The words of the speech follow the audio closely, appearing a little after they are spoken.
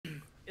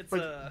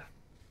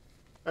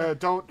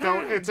Don't.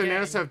 It's an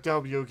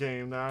SFW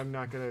game. I'm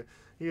not gonna.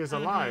 He is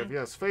alive.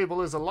 Yes,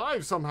 Fable is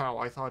alive somehow.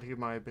 I thought he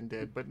might have been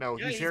dead, but no,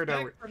 he's here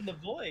back from the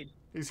void.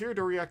 He's here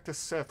to react to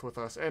Seth with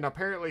us, and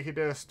apparently he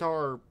did a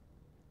Starfield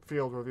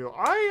review.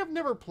 I have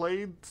never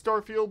played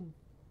Starfield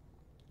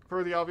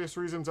for the obvious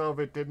reasons of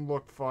it didn't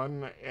look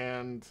fun,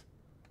 and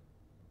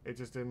it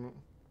just didn't.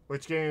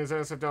 Which game is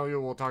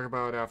SFW? We'll talk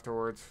about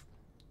afterwards.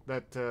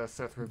 That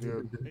Seth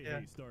reviewed.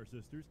 Hey, Star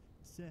Sisters.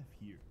 Seth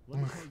here.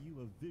 Let me tell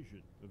you a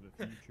vision of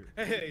a future.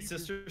 Hey,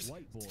 sisters.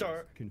 White boys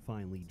Star can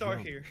finally Star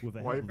jump here. with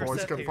a White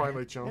boys can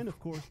finally jump. And of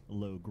course,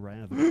 low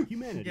gravity.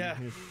 Humanity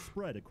has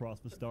spread across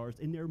the stars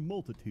in their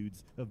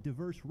multitudes of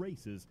diverse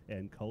races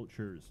and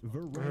cultures. The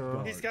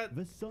Red Guard,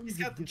 the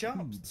Sons of the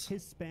jumps.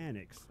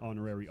 Hispanics,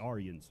 honorary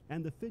Aryans,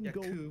 and the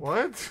Fingal.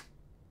 What?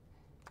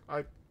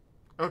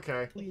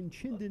 Okay.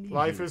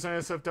 Life is an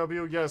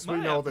SFW. Yes, we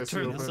know this.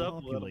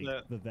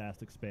 The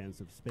vast expanse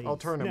of space. I'll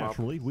turn him up.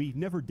 Naturally, we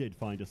never did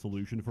find a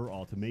solution for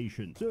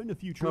automation. So in the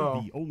future,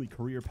 the only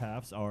career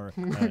paths are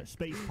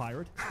space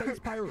pirate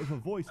with a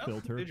voice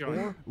filter,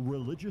 or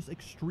religious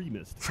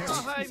extremist.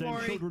 Hi, Send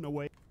Maury. children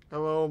away.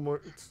 Hello,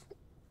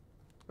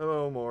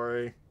 Hello,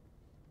 Maury.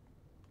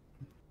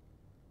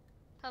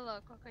 Hello,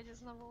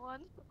 Cockroaches #1.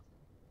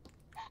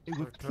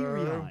 With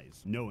teary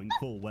eyes, knowing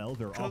full well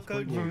their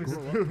offspring will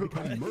grow up to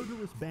become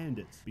murderous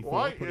bandits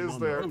before putting on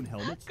their own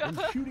helmets and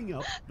shooting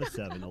up the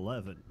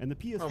 7-Eleven. And the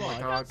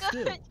PS5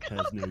 still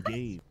has no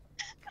game.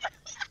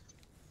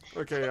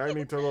 Okay, I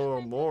need to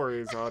lower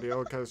Maury's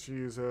audio because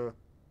she's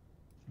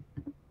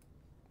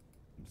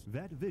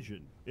That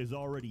vision is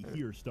already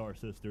here, Star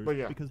Sisters,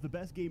 because the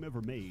best game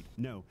ever made.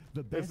 No,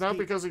 the best. It's not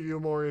because of you,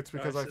 Maury. It's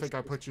because I think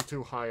I put you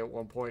too high at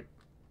one point.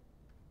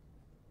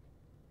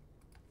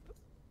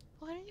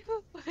 Why do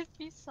you put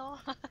me so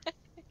high?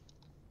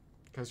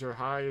 Because your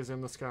high is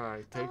in the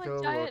sky. Take a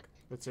look.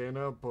 It's in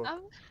a book. I'm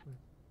a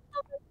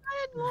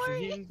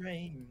giant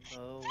Maury.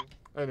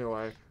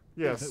 Anyway,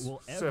 yes. If it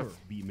will ever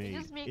be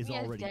made is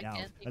already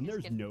out, and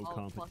there's no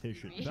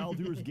competition.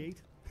 Baldur's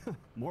Gate?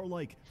 More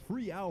like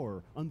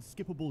 3-hour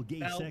unskippable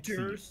gay sex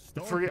scene.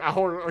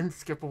 3-hour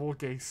unskippable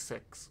gay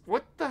sex.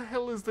 What the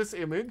hell is this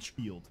image?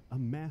 Field, a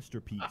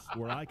masterpiece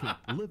where I can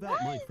live out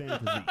my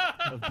fantasy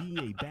of being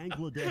a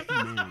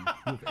Bangladeshi man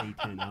with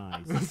A10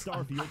 eyes.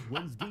 Starfield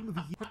wins Game of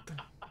the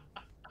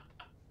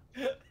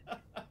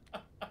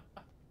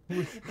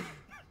Year.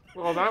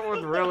 Well, that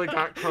one really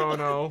got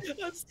Chrono.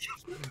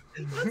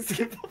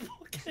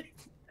 Unskippable gay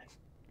sex.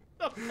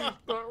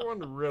 That one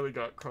really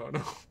got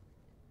Chrono.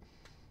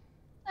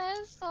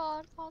 That's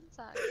on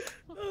contact.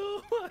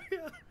 Oh my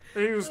god.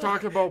 He was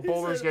talking about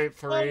Baldur's Gate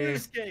 3.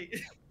 Baldur's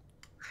Gate.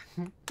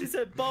 He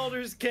said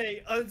Baldur's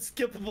Gate,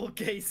 unskippable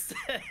gay sex.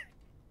 I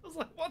was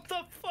like, what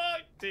the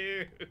fuck,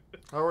 dude?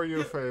 How are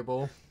you,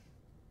 Fable?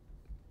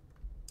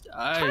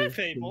 Hi,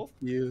 Fable.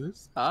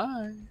 Confused.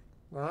 Hi.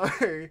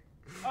 Hi.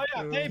 Oh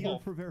yeah,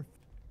 Fable.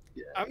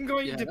 I'm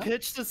going to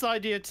pitch this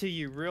idea to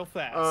you real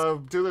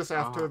fast. Do this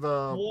after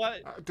the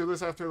what? Do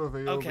this after the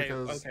video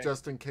because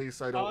just in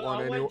case I don't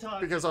want anyone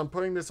because I'm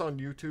putting this on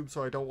YouTube,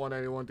 so I don't want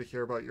anyone to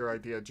hear about your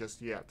idea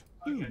just yet.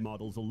 Food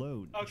models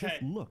alone.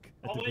 Just look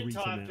at the grease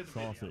on that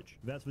sausage.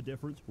 That's the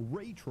difference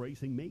ray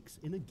tracing makes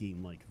in a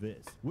game like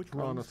this, which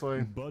runs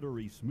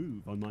buttery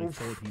smooth on my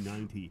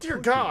 4090. Dear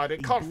God,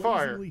 it caught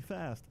fire.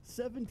 Fast,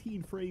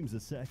 17 frames a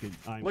second.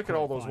 Look at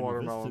all those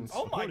watermelons.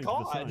 Oh my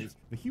god!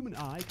 The human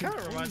eye can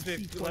reminds me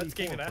of Let's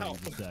Game It Out.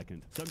 A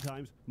second.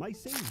 Sometimes my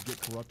saves get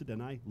corrupted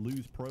and I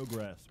lose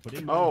progress. But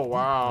in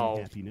my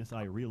happiness,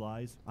 I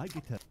realize I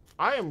get to.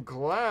 I am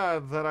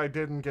glad that I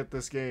didn't get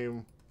this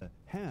game.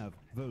 Have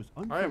those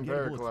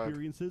unforgettable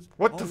experiences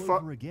what the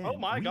fuck? Again. Oh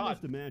my god!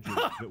 Must imagine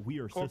that we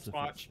are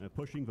Sisyphus,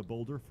 pushing the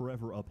boulder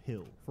forever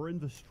uphill. For in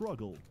the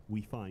struggle,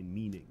 we find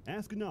meaning.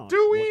 Ask not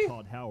what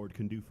Todd Howard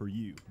can do for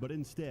you, but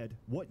instead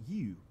what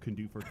you can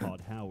do for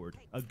Todd Howard.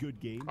 A good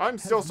game. I'm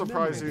still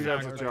surprised he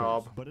has a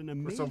job. But an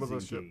amazing some of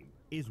this game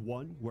is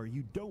one where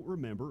you don't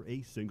remember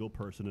a single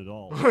person at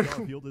all.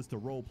 Starfield is to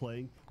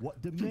role-playing what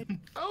demand.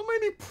 How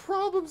many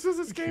problems does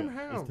this game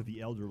have? To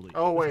the elderly.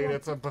 Oh wait,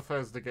 it's a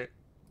Bethesda game.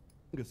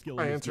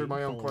 I answered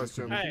my own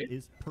question.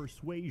 Is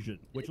persuasion,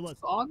 which lets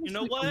you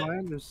know what?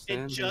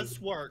 It just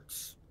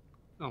works.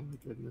 Oh my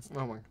goodness.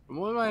 Oh my. From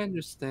what my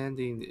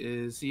understanding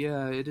is,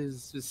 yeah, it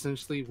is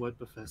essentially what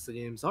Bethesda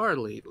games are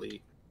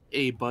lately.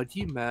 A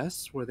buggy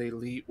mess where they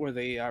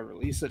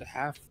release it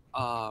half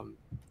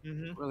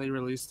where they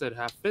released it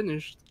half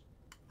finished,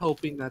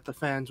 hoping that the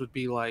fans would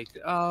be like,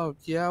 oh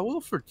yeah, we'll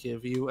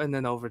forgive you, and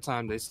then over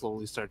time they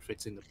slowly start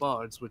fixing the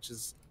bugs, which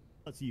is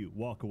lets you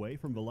walk away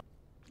from the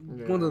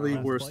one of the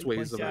worst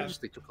ways of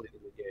actually completing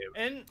the game.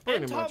 And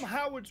in Tom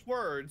Howard's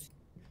words,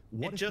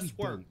 What It if just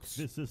we don't? works.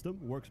 This system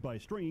works by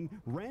stringing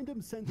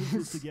random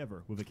sentences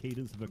together with a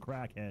cadence of a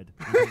crackhead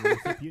until the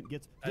recipient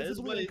gets That is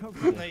visibly what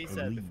uncomfortable he and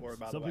said leaves. before,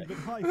 by the Something way. that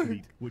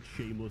Highfleet would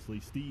shamelessly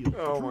steal.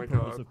 Oh the my true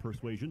purpose God. of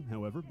persuasion,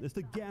 however, is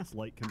to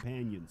gaslight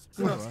companions.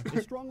 Sarah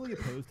is strongly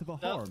opposed to the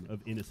harm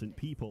of innocent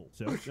people.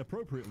 So,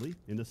 appropriately,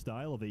 in the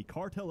style of a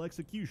cartel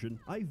execution,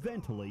 I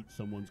ventilate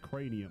someone's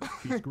cranium.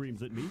 She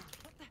screams at me.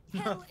 What the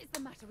hell is the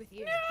matter with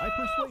you? I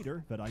persuade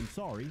her that I'm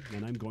sorry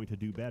and I'm going to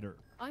do better.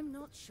 I'm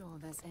not sure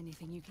there's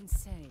anything you can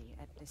say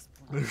at this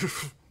point.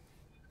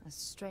 As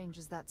strange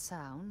as that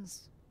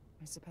sounds,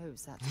 I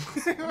suppose that's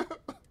possible.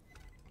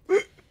 Oh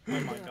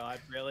my god,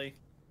 really?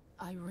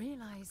 I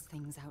realize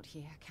things out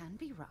here can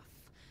be rough,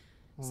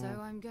 so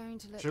I'm going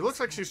to let She looks this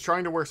like she's pass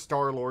trying to wear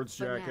Star-Lord's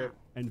for jacket.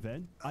 And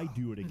then I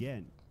do it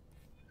again.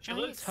 She I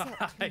looks accept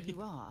high. who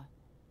you are.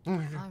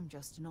 I'm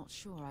just not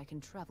sure I can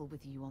travel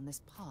with you on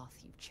this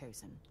path you've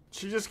chosen.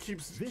 She just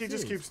keeps This he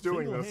just is keeps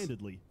doing this.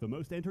 single-handedly the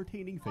most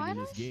entertaining thing Why in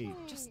this does game.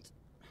 she Just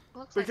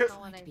looks Because- like no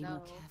one try I to be more know?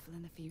 careful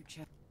in the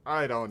future.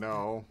 I don't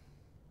know.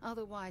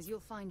 Otherwise, you'll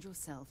find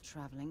yourself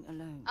traveling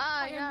alone.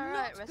 Ah, yeah,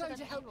 right.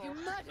 Resident Evil.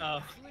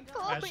 Oh,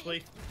 Chloe.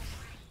 Ashley.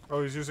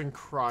 Oh, he's using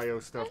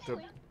cryo stuff to.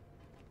 Ashley.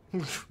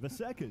 The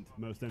second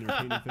most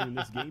entertaining thing in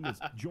this game is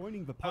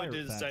joining the I would pirate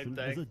do the same faction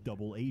as thing. a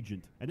double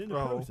agent, and in the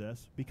Oh.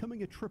 process,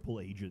 becoming a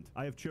triple agent.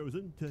 I have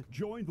chosen to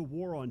join the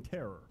war on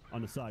terror.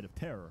 On the side of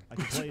terror, I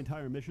can play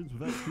entire missions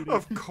without shooting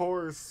Of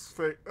course,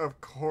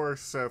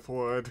 Seth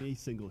would. a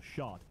single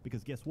shot,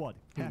 because guess what?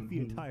 Half the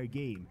entire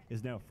game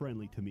is now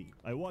friendly to me.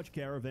 I watch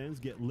caravans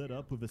get lit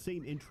up with the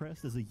same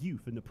interest as a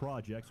youth in the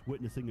projects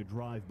witnessing a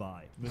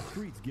drive-by. The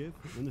streets give,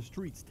 and the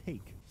streets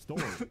take.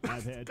 Story.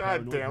 I've had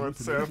God paranoid damn it,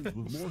 Seth. hallucinations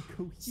with more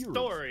coherence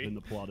Story. than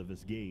the plot of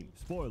this game.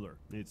 Spoiler,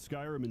 it's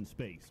Skyrim in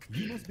space.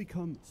 You must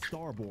become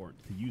Starborn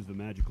to use the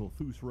magical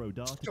Fus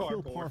Roda to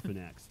kill Starborn.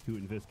 Parthenax, who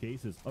in this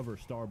case is other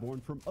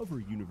Starborn from other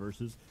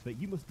universes that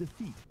you must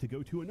defeat to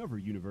go to another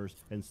universe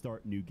and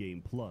start New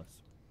Game Plus.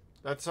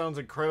 That sounds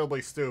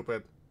incredibly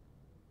stupid.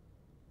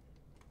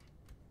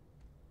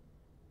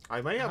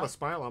 I may have a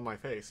smile on my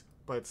face,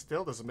 but it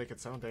still doesn't make it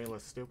sound any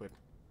less stupid.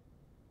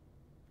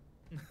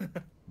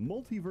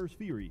 Multiverse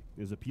theory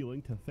is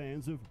appealing to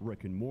fans of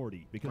Rick and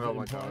Morty because Oh it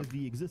my implies God.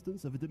 the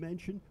existence of a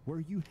dimension where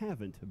you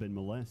haven't been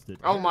molested.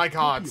 Oh my There's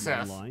God, Copium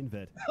Seth. Online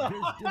that there's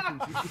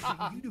differences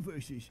between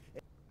universes.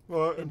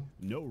 What? And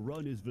no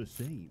run is the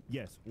same.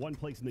 Yes, one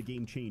place in the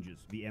game changes.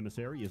 The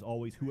emissary is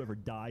always whoever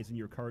dies in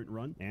your current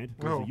run, and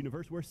there's Oh. a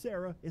universe where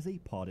Sarah is a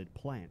potted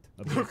plant.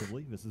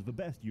 Objectively, this is the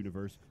best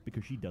universe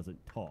because she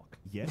doesn't talk.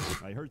 Yet,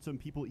 I heard some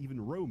people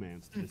even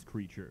romanced this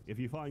creature. If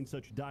you find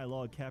such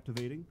dialogue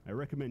captivating, I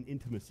recommend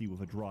intimacy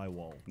with a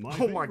drywall. My Oh my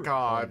favorite part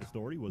God. of the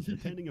story was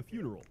attending a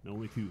funeral,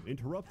 only to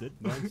interrupt it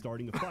by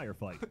starting a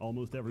firefight.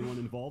 Almost everyone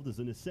involved is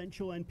an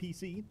essential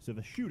NPC, so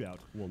the shootout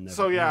will never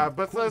So yeah, end.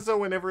 Bethesda,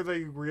 whenever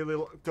they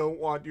really don't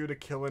want you to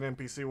kill an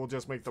NPC, will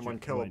just make them When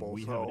unkillable.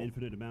 we have an So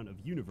infinite amount of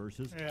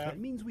universes, Yeah. that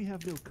means we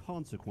have no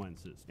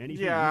consequences.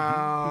 Anything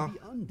Yeah. we do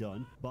can be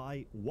undone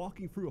by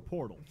walking through a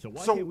portal. So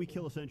why So- can't we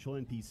kill essential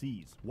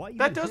NPCs? Why even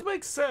that does hit-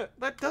 make sense.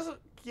 That doesn't.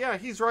 Yeah,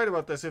 he's right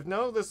about this. If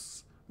none of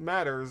this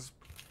matters,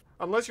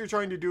 unless you're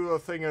trying to do a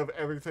thing of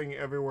everything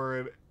everywhere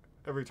at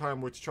every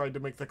time, which tried to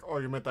make the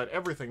argument that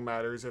everything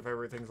matters if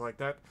everything's like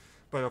that,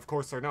 but of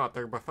course they're not.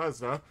 They're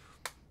Bethesda.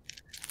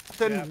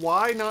 Then Yeah.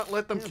 why not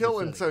let them have kill the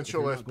setting if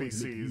essential you're not going to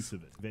make use NPCs?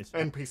 of it? This-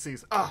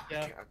 NPCs. Ah,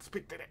 Yeah. I can't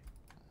speak today.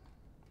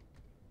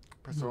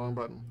 Press the wrong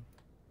button.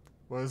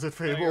 What is it, No,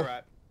 Fable? you're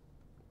right.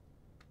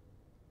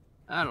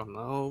 I don't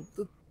know.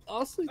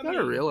 Also, you I gotta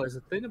mean- realize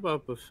the thing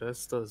about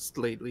Bethesda's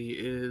lately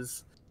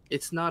is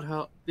it's not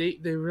how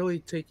they're really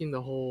taking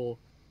the whole.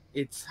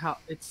 It's how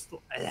it's.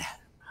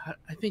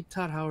 I think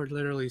Todd Howard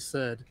literally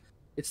said,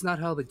 "It's not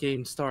how the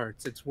game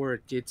starts; it's where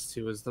it gets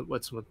to is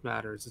what's what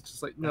matters." It's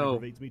just like no,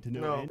 aggravates me to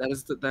no, No. end.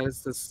 that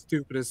is the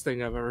stupidest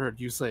thing I've ever heard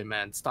you say,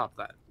 man. Stop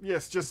that.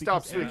 Yes, just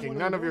Because stop every speaking. one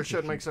None the of your monster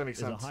shit makes sheep any is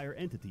sense. a higher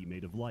entity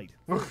made of light.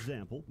 For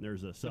example,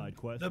 there's a side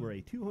quest where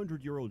a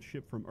 200-year-old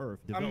ship from Earth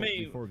I developed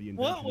mean, before the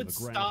invention what would of a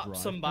ground stop drive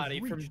was somebody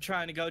from reached.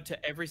 trying to go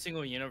to every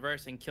single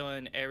universe and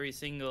killing every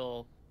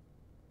single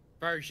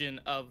version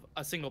of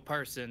a single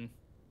person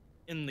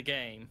in the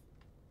game,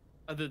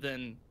 other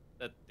than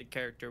that the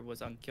character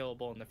was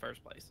unkillable in the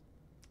first place?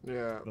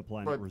 Yeah, the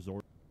planet but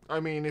resort? I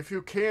mean, if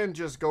you can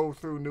just go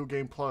through New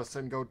Game Plus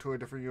and go to a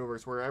different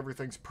universe where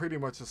everything's pretty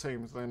much the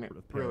same, then it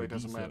of really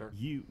doesn't Paradiso. matter.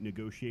 You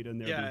negotiate on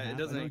their Yeah, it behalf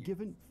doesn't and are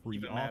given free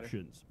even matter.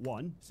 options.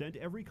 1. Send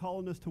every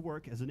colonist to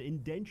work as an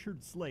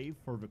indentured slave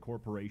for the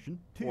corporation.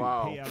 2.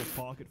 Wow. Pay out of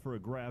pocket for a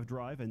grav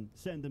drive and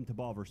send them to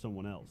bother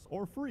someone else.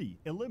 Or 3.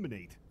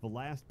 Eliminate the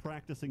last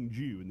practicing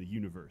Jew in the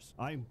universe.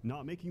 I'm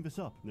not making this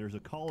up. There's a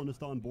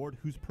colonist on board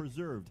who's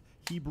preserved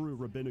Hebrew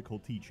rabbinical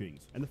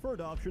teachings. And the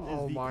third option is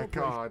Oh the my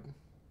corporation god.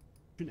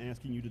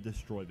 asking you to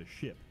destroy the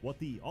ship. What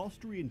the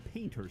Austrian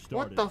painter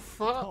started, what the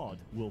fuck? Todd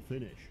will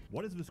finish.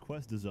 What is this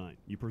quest design?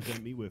 You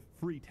present me with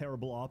 3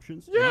 terrible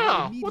options?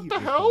 Yeah, and my what the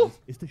immediate hell? response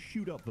is to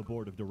shoot up the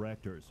board of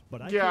directors.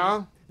 But I Yeah.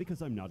 can't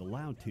because I'm not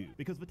allowed to.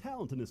 Because the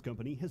talent in this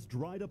company has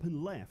dried up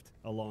and left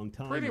a long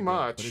time Pretty ago.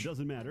 much. But it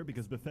doesn't matter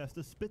because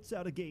Bethesda spits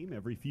out a game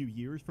every few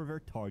years for their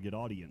target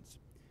audience.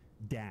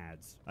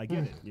 Dads. I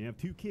get it. You have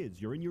 2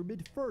 kids, you're in your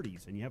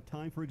mid-30s, and you have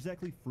time for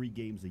exactly 3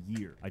 games a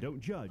year. I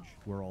don't judge,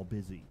 we're all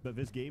busy. But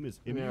this game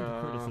is immune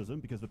to criticism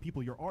because the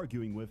people you're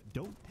arguing with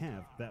don't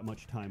have that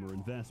much time or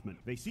investment.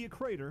 They see a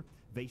crater,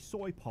 they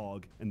soy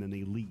pog, and then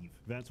they leave.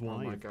 That's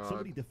why if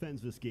somebody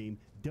defends this game,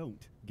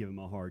 don't give them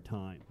a hard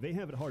time. They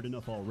have it hard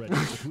enough already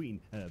between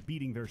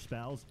beating their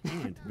spouse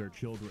and their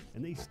children.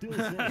 And they still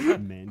say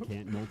men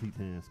can't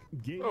multitask.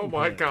 Oh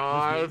my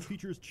God. This game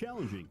features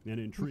challenging and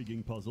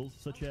intriguing puzzles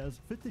such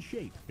as fit the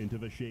shape into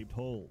the shaped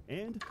hole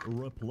and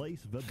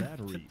replace the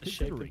battery.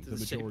 Considering the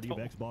majority of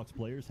Xbox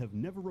players have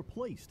never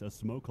replaced a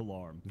smoke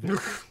alarm,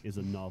 this is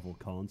a novel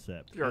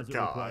concept as it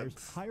requires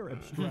higher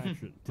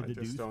abstraction to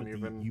deduce that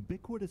the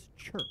ubiquitous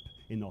chirp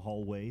in the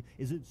hallway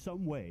is in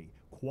some way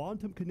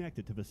quantum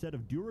connected to the set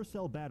of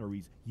Duracell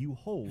batteries you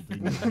hold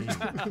in your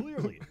hand.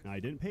 Clearly, I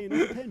didn't pay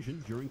enough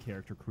attention during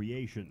character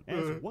creation,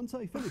 as once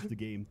I finished the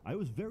game, I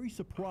was very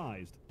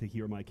surprised to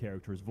hear my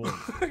character's voice.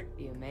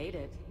 You made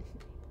it.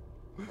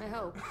 I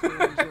hope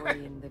you're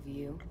enjoying the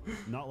view.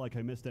 Not like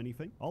I missed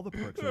anything. All the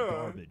perks are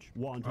garbage.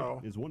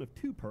 Wanted is one of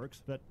 2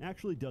 perks that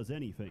actually does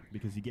anything,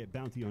 because you get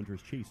bounty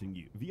hunters chasing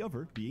you. The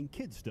other being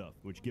kid stuff,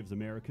 which gives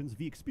Americans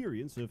the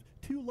experience of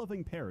 2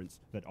 loving parents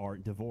that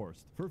aren't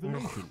divorced. For the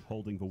nation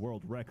holding the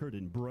world record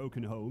in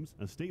broken homes,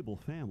 a stable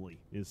family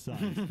is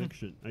science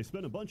fiction. I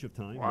spent a bunch of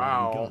time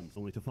learning guns,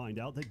 only to find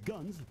out that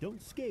guns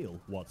don't scale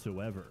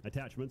whatsoever.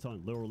 Attachments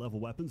on lower level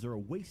weapons are a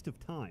waste of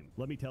time.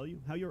 Let me tell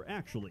you how you're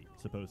actually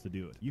supposed to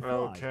do it. You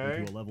fly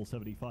into a level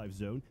 75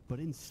 zone, but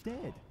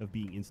instead of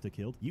being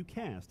insta-killed, you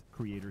cast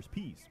Creator's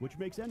Piece, which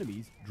makes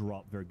enemies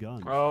drop their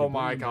guns. Oh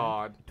my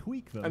God.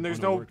 Tweak them and there's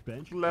on no a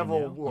workbench, level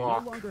and now lock.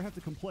 you no longer have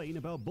to complain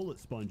about bullet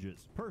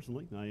sponges.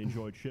 Personally, I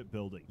enjoyed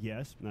shipbuilding.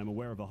 Yes, I'm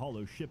aware of a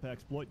hollow ship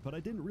exploit, but I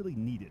didn't really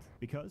need it,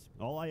 because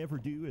all I ever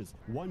do is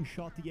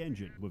one-shot the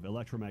engine with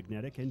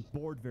electromagnetic and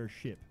board their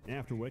ship,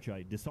 after which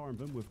I disarm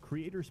them with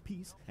Creator's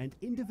Piece and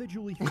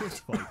individually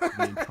fistfight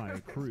the entire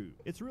crew.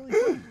 It's really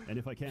fun, and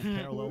if I can't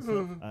parallel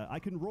stuff, I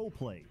can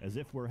roleplay as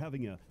if we're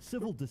having a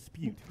civil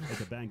dispute at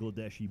the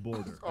Bangladeshi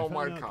border. Oh I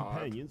my found out God.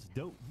 companions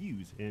don't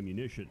use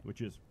ammunition,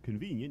 which is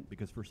convenient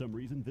because for some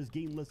reason this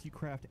game lets you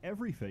craft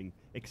everything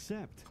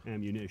except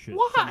ammunition.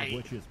 Some of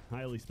which is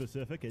highly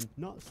specific and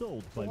not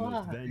sold by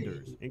most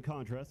vendors. In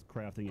contrast,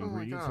 crafting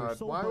ingredients are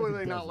sold Why by would the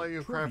they not dozen, let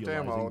you craft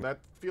ammo? trivializing That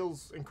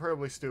feels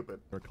incredibly stupid.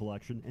 their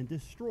collection and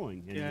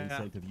destroying any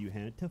incentive you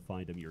had to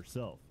find them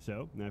yourself.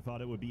 So, I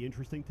thought it would be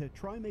interesting to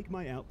try and make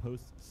my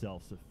outposts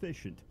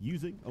self-sufficient,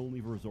 using only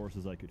the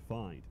resources I could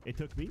find. It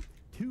took me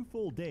 2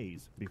 full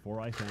days before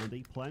I found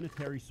a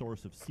planetary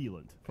source of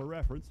sealant. For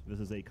reference,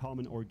 this is a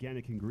common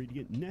organic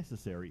ingredient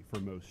necessary for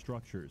most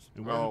structures.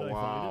 And where did I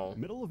find it?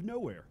 Middle of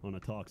nowhere on a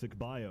toxic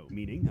bio,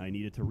 meaning I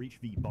needed to reach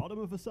the bottom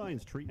of a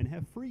science tree and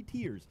have 3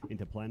 tiers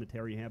into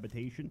planetary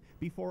habitation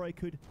before I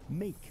could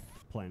make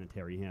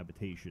planetary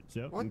habitation.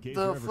 So, in case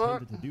you're ever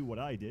tempted to do what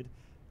I did,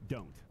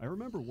 don't. I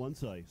remember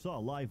once I saw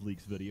a Live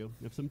Leaks video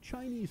of some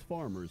Chinese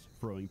farmers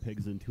throwing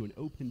pigs into an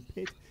open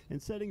pit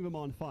and setting them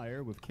on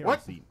fire with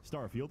kerosene.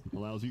 Starfield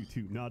allows you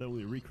to not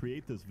only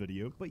recreate this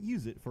video, but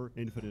use it for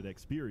infinite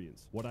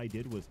experience. What I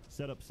did was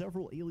set up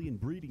several alien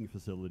breeding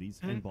facilities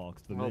and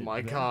boxed them in. Oh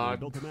my Then God. I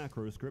built a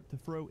macro script to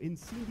throw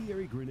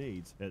incendiary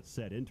grenades at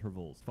set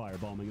intervals,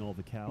 firebombing all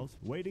the cows,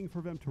 waiting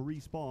for them to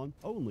respawn,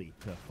 only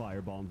to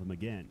firebomb them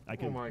again. I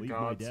can leave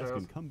my desk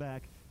and come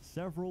back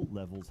several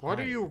levels higher. What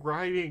are you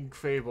writing,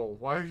 Fable?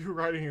 Why are you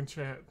writing in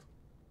chat?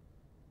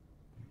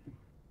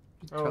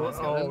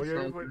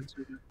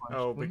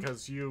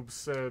 Because you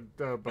said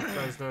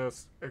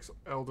Bethesda's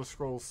Elder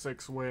Scrolls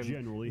 6 win.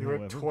 Generally, you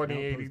however,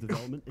 2080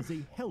 development is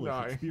a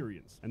hellish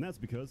experience, and that's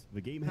because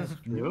the game has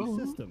no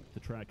system to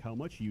track how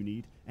much you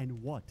need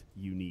and what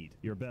you need.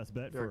 Your best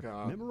bet for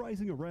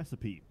memorizing a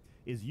recipe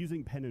is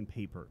using pen and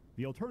paper.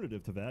 The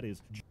alternative to that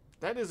is...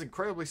 That is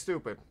incredibly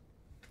stupid.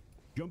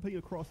 Jumping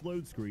across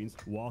load screens,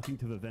 walking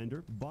to the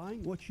vendor,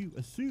 buying what you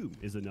assume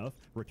is enough,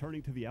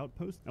 returning to the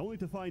outpost, only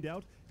to find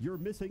out you're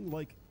missing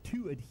like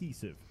 2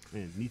 adhesive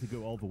and need to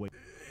go all the way.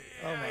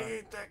 I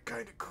hate that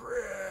kind of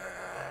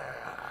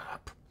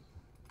crap.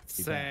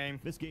 Same.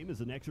 This game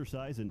is an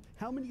exercise in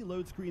how many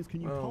load screens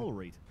can you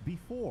tolerate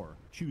before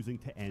choosing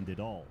to end it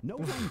all. No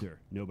wonder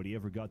nobody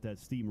ever got that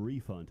Steam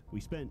refund. We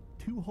spent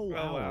 2 whole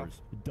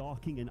hours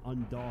docking and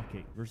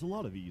undocking. There's a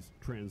lot of these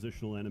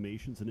transitional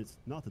animations, and it's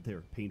not that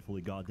they're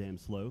painfully goddamn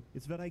slow,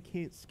 it's that I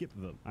can't skip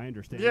them. I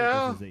understand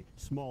that this is a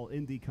small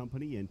indie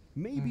company, and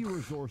maybe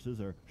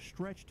resources are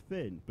stretched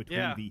thin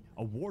between the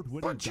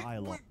award-winning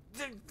dialogue.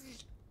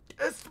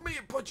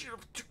 Estimated budget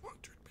of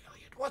 200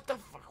 million. What the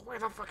fuck? Where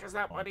the fuck is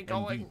that money And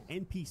going?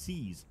 the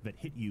NPCs that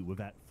hit you with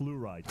that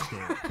fluoride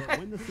stare. But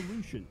when the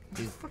solution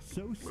is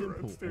so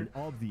simple and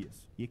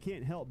obvious, you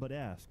can't help but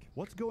ask,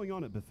 what's going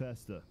on at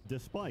Bethesda?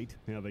 Despite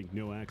having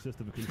no access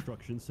to the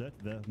construction set,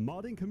 the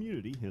modding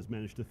community has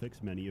managed to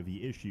fix many of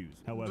the issues.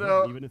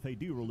 However, even if they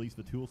do release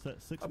the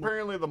toolset 6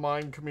 apparently the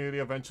mine community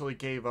eventually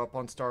gave up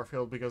on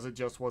Starfield because it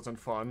just wasn't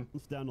fun.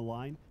 down the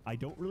line, I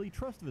don't really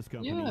trust this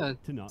company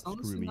to not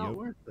it's screw me not over.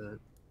 worth it.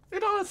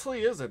 It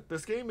honestly isn't.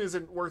 This game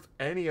isn't worth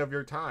any of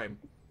your time.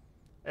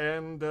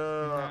 And,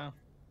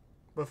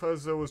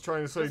 Bethesda was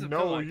trying to say, Doesn't no,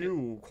 feel like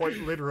you, quite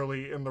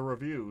literally in the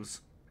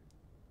reviews.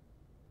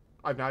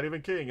 I'm not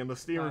even kidding. In the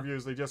Steam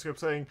reviews, they just kept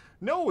saying,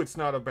 no, it's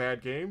not a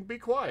bad game. Be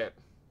quiet.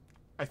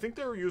 I think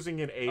they were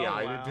using an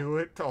AI to do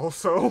it,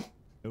 also.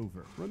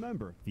 Over.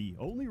 Remember, the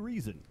only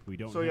reason we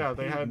don't So have yeah,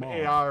 they paid had an mods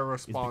AI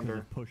is because responder.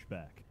 of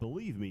pushback.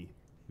 Believe me,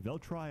 they'll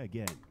try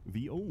again.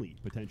 The only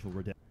potential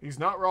He's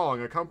not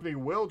wrong. A company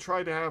will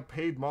try to have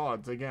paid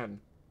mods again.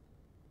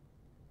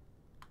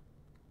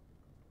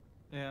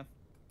 Yeah.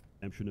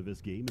 redemption of this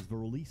game is the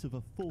release of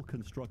a full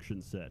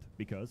construction set,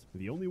 because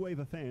the only way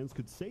the fans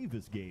could save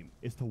this game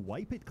is to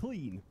wipe it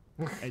clean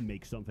and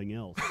make something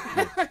else.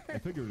 Look, I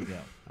figured it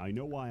out. I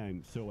know why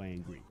I'm so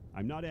angry.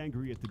 I'm not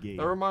angry at the game.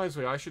 That reminds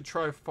me, I should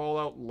try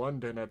Fallout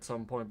London at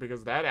some point,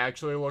 because that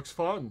actually looks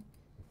fun.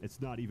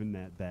 It's not even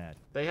that bad.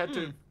 They had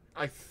to,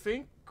 I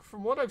think,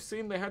 from what I've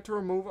seen, they had to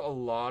remove a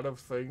lot of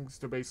things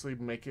to basically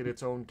make it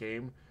its own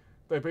game.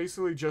 They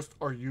basically just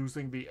are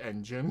using the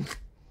engine.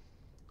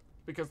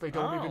 Because they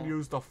don't even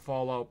use the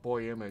Fallout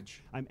Boy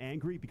image. I'm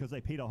angry because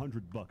I paid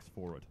 $100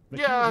 for it. The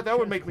Yeah, King that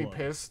would Chess make me Club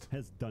pissed.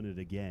 Has done it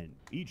again.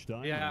 Each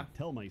time Yeah. I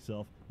tell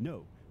myself,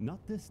 no, not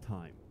this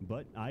time.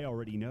 But I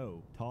already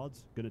know.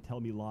 Todd's gonna tell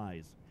me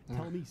lies.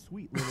 Tell me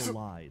sweet little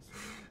lies.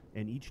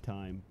 And each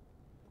time,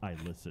 I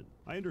listen.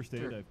 I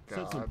understand Dear I've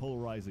said some God.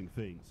 polarizing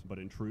things, but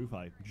in truth,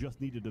 I just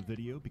needed a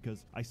video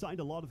because I signed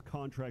a lot of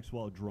contracts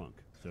while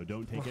drunk. So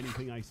don't take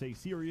anything I say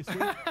seriously.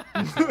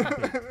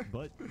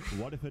 But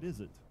what if it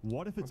isn't?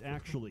 What if it's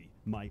actually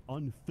my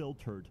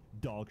unfiltered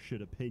dog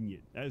shit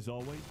opinion? As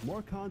always,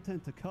 more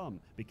content to come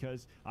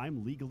because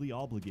I'm legally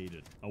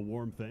obligated. A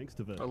warm thanks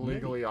to the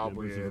Legally many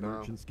members obligated, of the huh?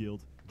 Merchants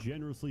Guild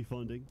generously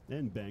funding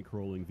and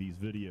bankrolling these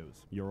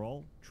videos. You're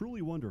all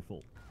truly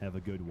wonderful. Have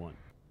a good one.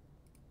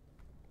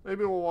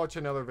 Maybe we'll watch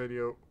another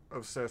video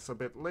of Seth a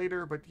bit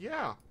later, but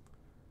yeah.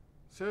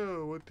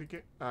 So, what to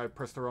get? I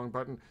pressed the wrong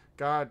button.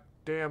 God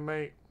damn,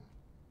 mate.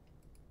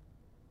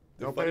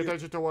 Don't pay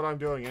attention to what I'm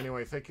doing.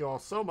 Anyway, thank you all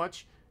so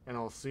much, and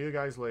I'll see you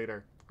guys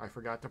later. I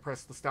forgot to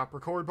press the stop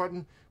record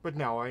button, but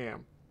now I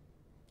am.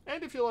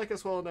 And if you like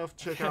us well enough,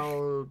 check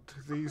out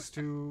these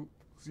two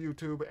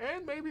YouTube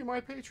and maybe my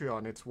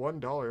Patreon. It's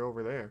 $1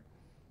 over there.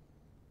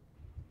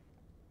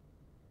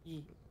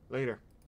 Later.